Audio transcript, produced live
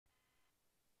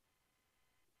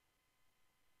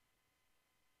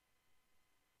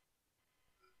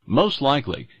Most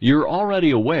likely, you're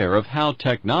already aware of how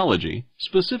technology,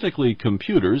 specifically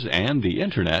computers and the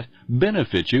Internet,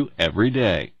 benefit you every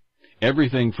day.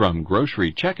 Everything from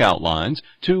grocery checkout lines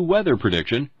to weather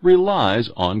prediction relies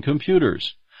on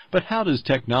computers. But how does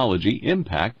technology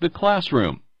impact the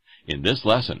classroom? In this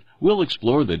lesson, we'll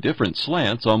explore the different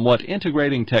slants on what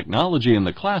integrating technology in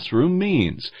the classroom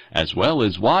means, as well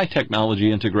as why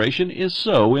technology integration is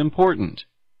so important.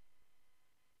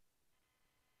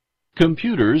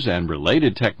 Computers and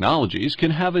related technologies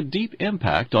can have a deep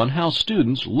impact on how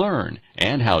students learn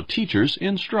and how teachers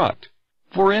instruct.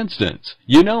 For instance,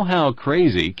 you know how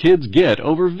crazy kids get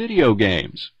over video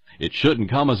games. It shouldn't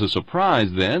come as a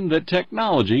surprise, then, that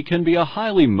technology can be a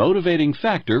highly motivating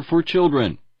factor for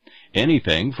children.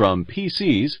 Anything from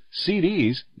PCs,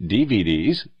 CDs,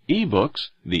 DVDs,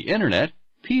 e-books, the Internet,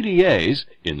 PDAs,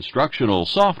 instructional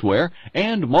software,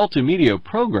 and multimedia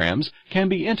programs can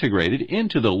be integrated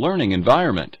into the learning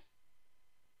environment.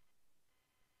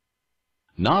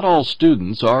 Not all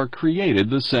students are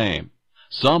created the same.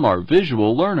 Some are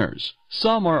visual learners,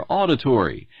 some are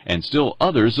auditory, and still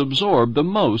others absorb the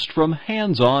most from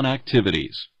hands-on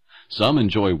activities. Some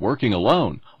enjoy working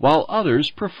alone, while others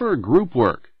prefer group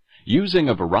work. Using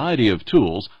a variety of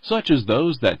tools, such as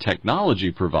those that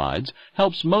technology provides,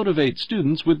 helps motivate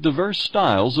students with diverse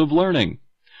styles of learning.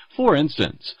 For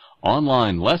instance,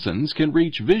 online lessons can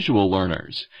reach visual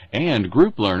learners, and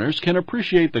group learners can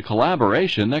appreciate the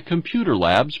collaboration that computer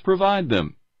labs provide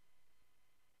them.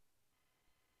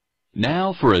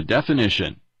 Now for a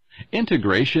definition.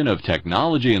 Integration of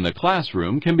technology in the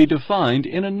classroom can be defined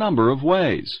in a number of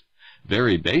ways.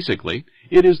 Very basically,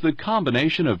 it is the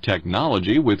combination of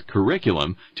technology with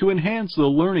curriculum to enhance the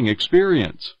learning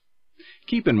experience.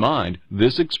 Keep in mind,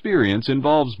 this experience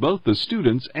involves both the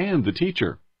students and the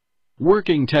teacher.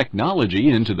 Working technology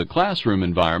into the classroom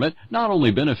environment not only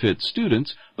benefits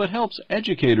students, but helps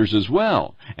educators as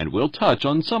well, and we'll touch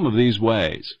on some of these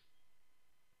ways.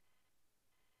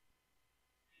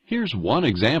 Here's one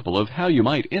example of how you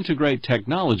might integrate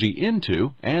technology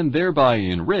into, and thereby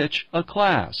enrich, a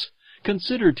class.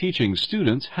 Consider teaching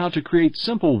students how to create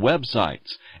simple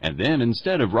websites, and then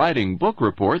instead of writing book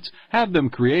reports, have them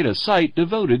create a site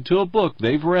devoted to a book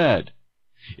they've read.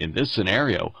 In this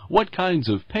scenario, what kinds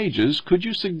of pages could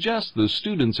you suggest the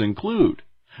students include?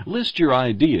 List your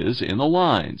ideas in the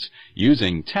lines,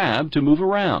 using Tab to move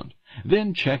around.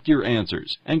 Then check your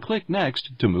answers, and click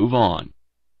Next to move on.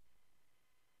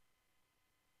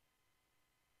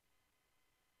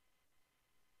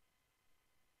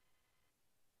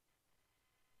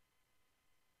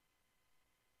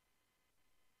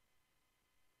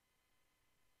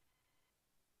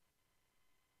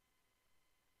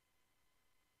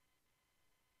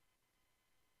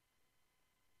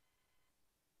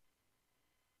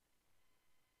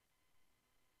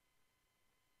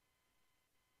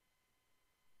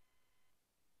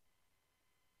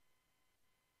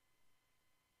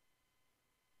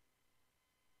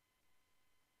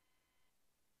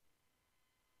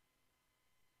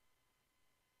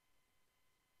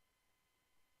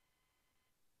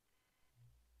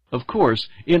 Of course,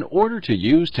 in order to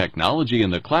use technology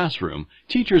in the classroom,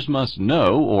 teachers must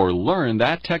know or learn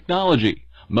that technology,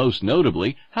 most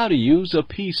notably how to use a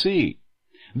PC.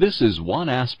 This is one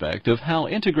aspect of how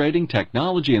integrating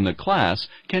technology in the class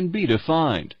can be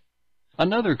defined.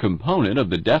 Another component of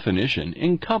the definition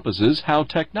encompasses how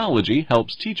technology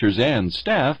helps teachers and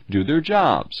staff do their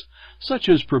jobs, such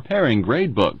as preparing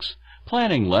gradebooks,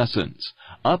 planning lessons,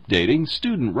 updating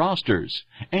student rosters,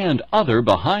 and other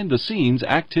behind-the-scenes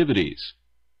activities.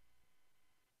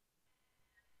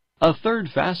 A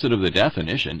third facet of the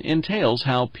definition entails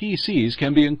how PCs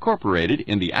can be incorporated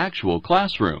in the actual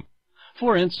classroom.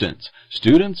 For instance,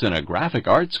 students in a graphic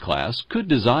arts class could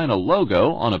design a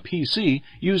logo on a PC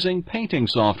using painting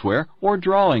software or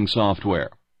drawing software.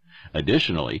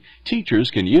 Additionally,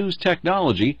 teachers can use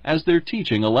technology as they're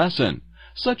teaching a lesson,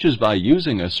 such as by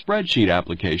using a spreadsheet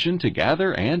application to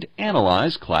gather and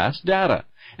analyze class data,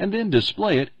 and then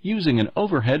display it using an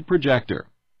overhead projector.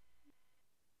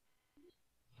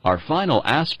 Our final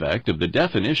aspect of the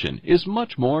definition is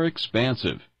much more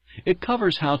expansive. It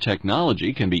covers how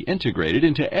technology can be integrated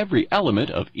into every element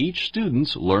of each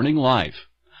student's learning life.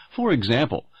 For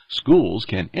example, schools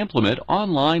can implement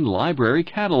online library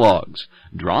catalogs.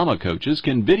 Drama coaches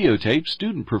can videotape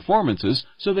student performances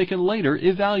so they can later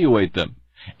evaluate them.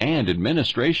 And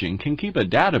administration can keep a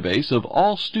database of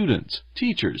all students,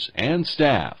 teachers, and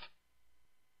staff.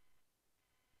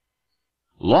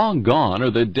 Long gone are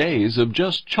the days of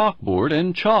just chalkboard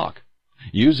and chalk.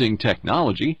 Using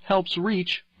technology helps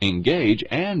reach, engage,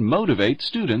 and motivate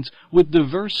students with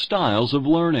diverse styles of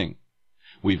learning.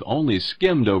 We've only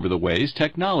skimmed over the ways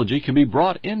technology can be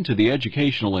brought into the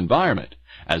educational environment,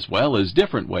 as well as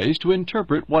different ways to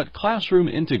interpret what classroom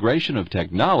integration of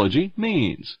technology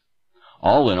means.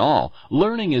 All in all,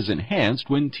 learning is enhanced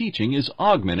when teaching is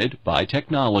augmented by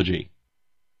technology.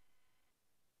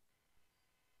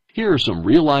 Here are some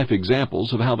real-life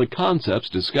examples of how the concepts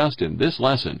discussed in this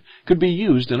lesson could be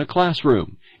used in a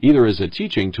classroom, either as a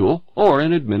teaching tool or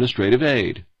an administrative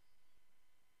aid.